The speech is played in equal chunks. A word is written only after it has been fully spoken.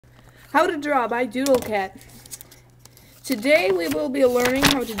How to Draw by DoodleCat. Today we will be learning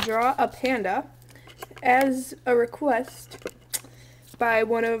how to draw a panda as a request by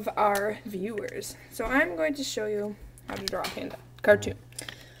one of our viewers. So I'm going to show you how to draw a panda cartoon.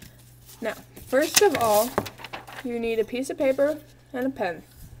 Now, first of all, you need a piece of paper and a pen.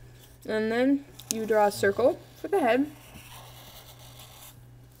 And then you draw a circle for the head.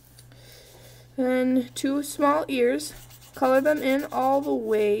 And 2 small ears. Color them in all the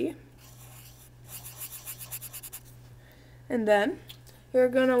way. And then you're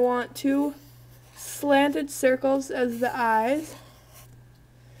going to want 2 slanted circles as the eyes.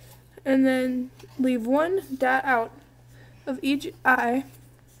 And then leave 1 dot out of each eye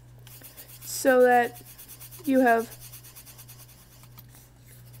so that you have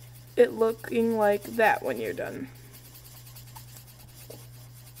it looking like that when you're done.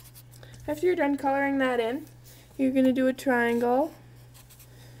 After you're done coloring that in, you're going to do a triangle,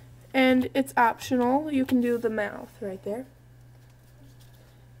 and it's optional. You can do the mouth right there.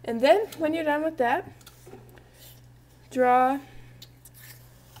 And then, when you're done with that, draw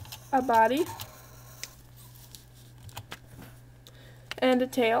a body and a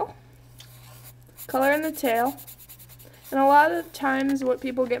tail. Color in the tail. And a lot of times what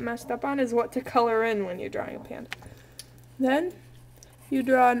people get messed up on is what to color in when you're drawing a panda. Then you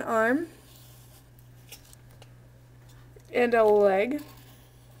draw an arm and a leg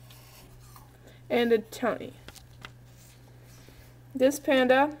and a tummy. This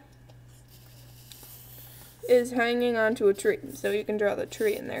panda is hanging onto a tree, so you can draw the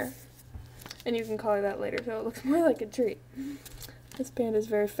tree in there. And you can color that later so it looks more like a tree. This panda is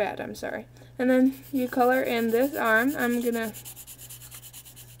very fat, I'm sorry. And then you color in this arm. I'm gonna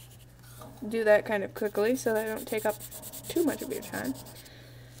do that kind of quickly so that I don't take up too much of your time.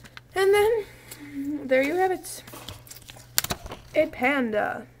 And then there you have it. A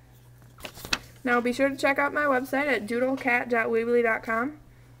panda. Now be sure to check out my website at doodlecat.weebly.com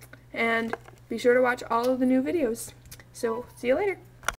and be sure to watch all of the new videos. So see you later.